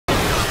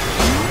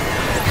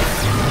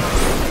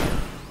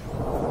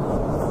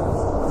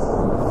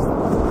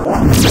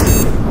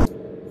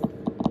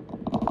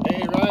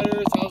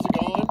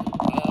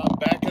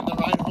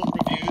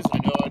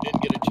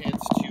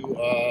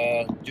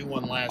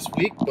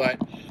week, but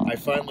I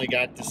finally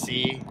got to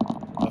see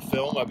a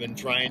film I've been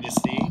trying to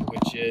see,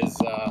 which is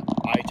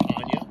I,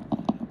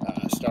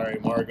 Tonya,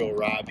 starring Margot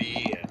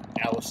Robbie and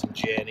Allison,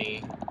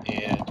 Janney,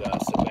 and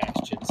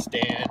Sebastian,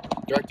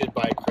 directed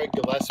by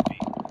Gillespie.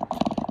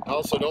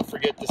 Also, don't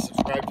forget to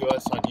subscribe to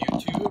us on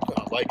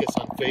YouTube, like us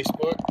on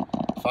Facebook,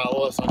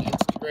 follow us on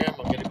Instagram.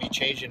 I'm going to be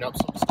changing up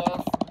some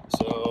stuff,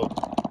 so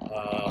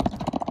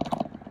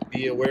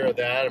be aware of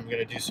that. I'm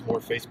going to do some more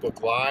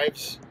Facebook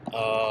Lives.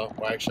 Well,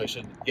 actually, I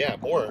shouldn't. Yeah,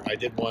 more. I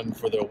did one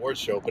for the awards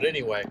show. But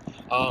anyway,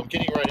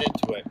 getting right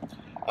into it.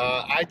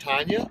 I,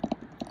 Tonya.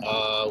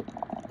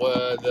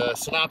 The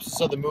synopsis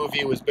of the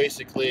movie was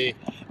basically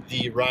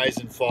the rise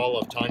and fall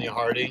of Tonya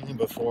Harding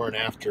before and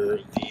after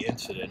the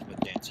incident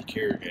with Nancy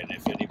Kerrigan.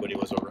 If anybody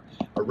was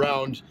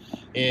around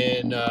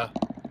in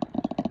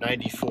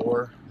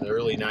 94, the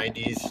early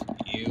 90s,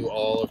 you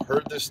all have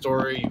heard this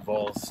story. You've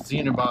all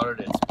seen about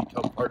it. It's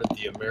become part of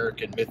the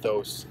American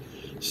mythos.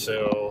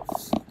 So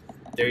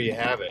there you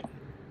have it.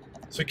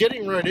 So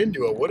getting right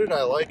into it, what did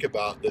I like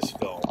about this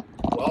film?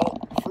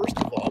 Well, first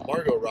of all,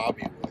 Margot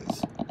Robbie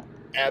was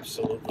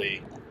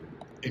absolutely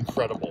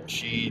incredible.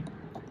 She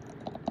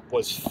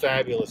was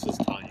fabulous as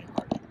Tonya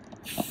Harding.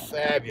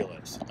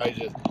 Fabulous. I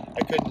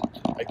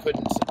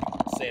couldn't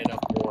say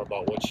enough more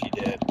about what she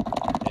did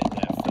in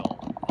that film.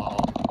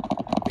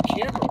 The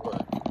camera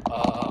work,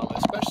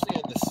 especially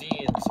in the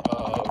scenes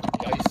of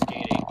the ice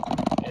skating,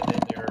 and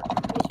then there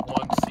was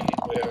one scene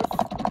with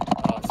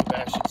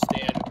Sebastian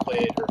who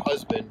played her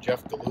husband,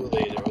 Jeff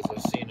Galooly. There was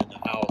a scene in the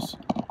house.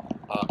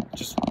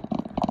 Just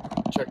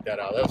check that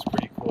out. That was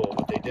pretty cool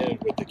what they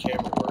did with the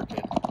camera work,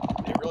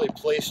 and it really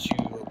placed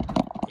you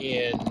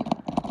in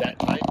that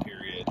time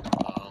period.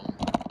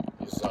 It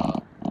was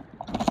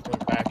just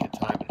going back in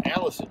time. And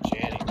Allison,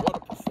 Janney, what a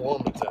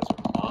performance as her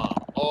mom!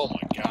 Oh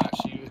my gosh,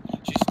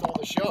 she stole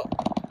the show.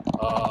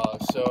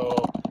 So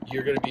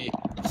you're going to be,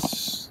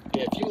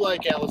 if you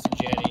like Allison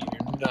Janney,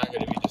 you're not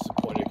going to be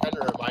disappointed. It kind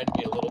of reminded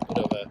me a little bit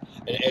of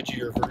an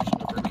edgier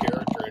version of her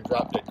character in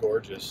Drop Dead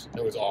Gorgeous.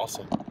 It was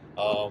awesome.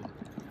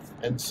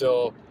 And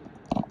so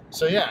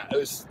yeah, it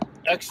was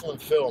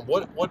excellent film.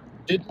 What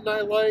didn't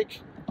I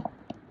like?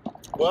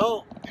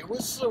 Well, it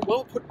was a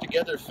well put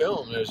together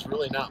film. There's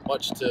really not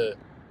much to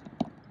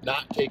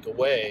not take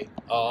away.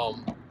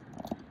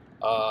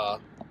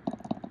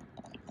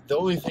 The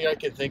only thing I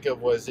can think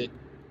of was the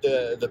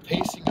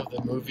pacing of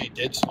the movie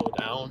did slow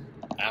down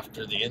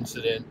after the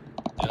incident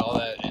and all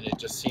that, and it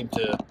just seemed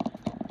to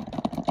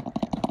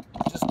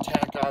just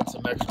tack on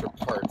some extra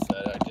parts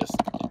that I just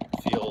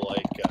didn't feel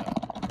like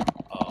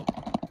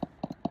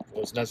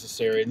was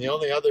necessary. And the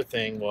only other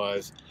thing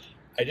was,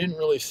 I didn't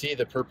really see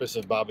the purpose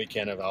of Bobby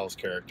Canavale's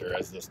character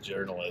as this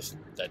journalist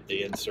that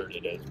they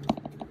inserted in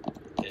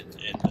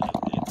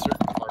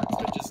certain parts.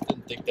 I just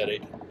didn't think that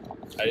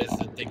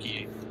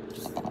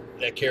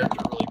that character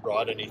really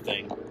brought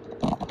anything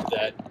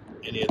that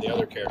any of the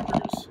other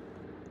characters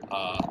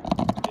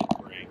did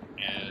bring.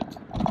 And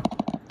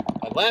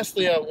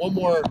lastly, one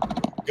more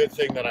good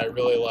thing that I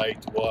really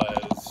liked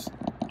was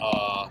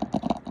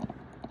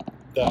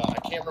I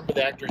can't remember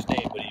the actor's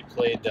name, but he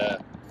played the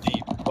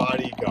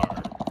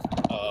bodyguard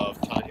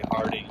of Tonya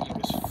Harding. He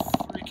was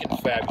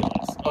freaking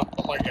fabulous.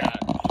 Oh my god.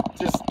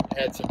 Just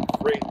had some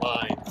great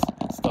lines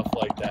and stuff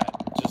like that.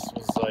 It just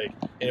was like,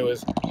 and it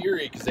was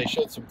eerie because they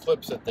showed some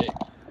clips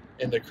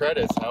in the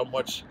credits how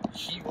much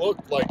he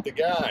looked like the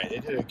guy. They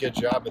did a good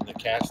job in the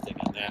casting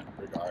in that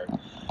regard.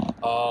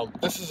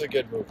 This is a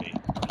good movie.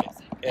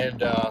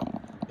 And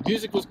the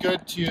music was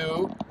good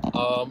too.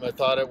 I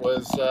thought it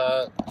was,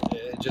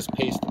 it just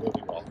paced the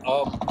movie well.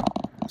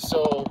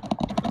 So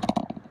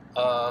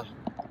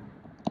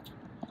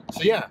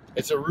yeah,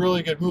 it's a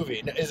really good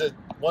movie. Is it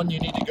one you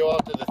need to go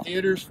out to the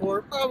theaters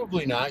for?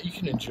 Probably not. You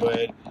can enjoy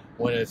it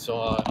when it's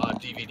on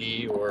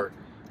DVD or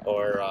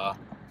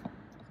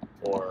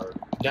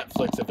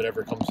Netflix if it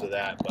ever comes to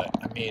that. But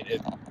I mean,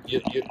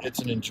 it's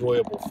an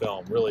enjoyable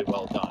film, really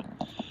well done.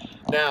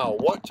 Now,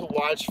 what to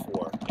watch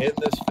for in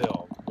this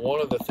film?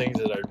 One of the things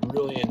that I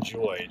really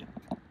enjoyed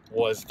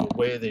was the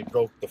way they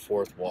broke the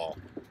fourth wall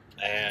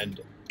and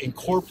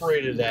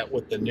incorporated that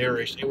with the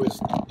narration. It was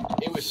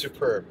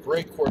superb.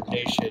 Great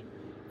coordination,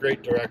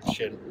 great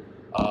direction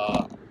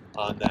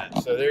on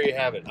that. So there you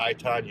have it. I,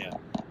 Tonya.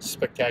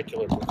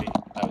 Spectacular movie.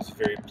 I was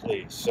very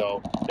pleased.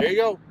 So there you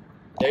go.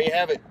 There you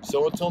have it.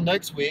 So until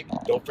next week,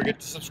 don't forget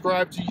to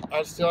subscribe to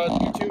us on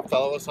YouTube,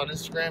 follow us on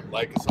Instagram,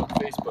 like us on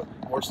Facebook.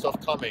 More stuff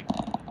coming.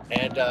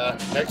 And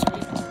next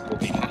week will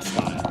be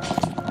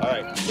Hostile. All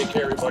right. Take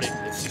care, everybody.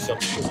 Let's see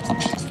something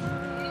cool.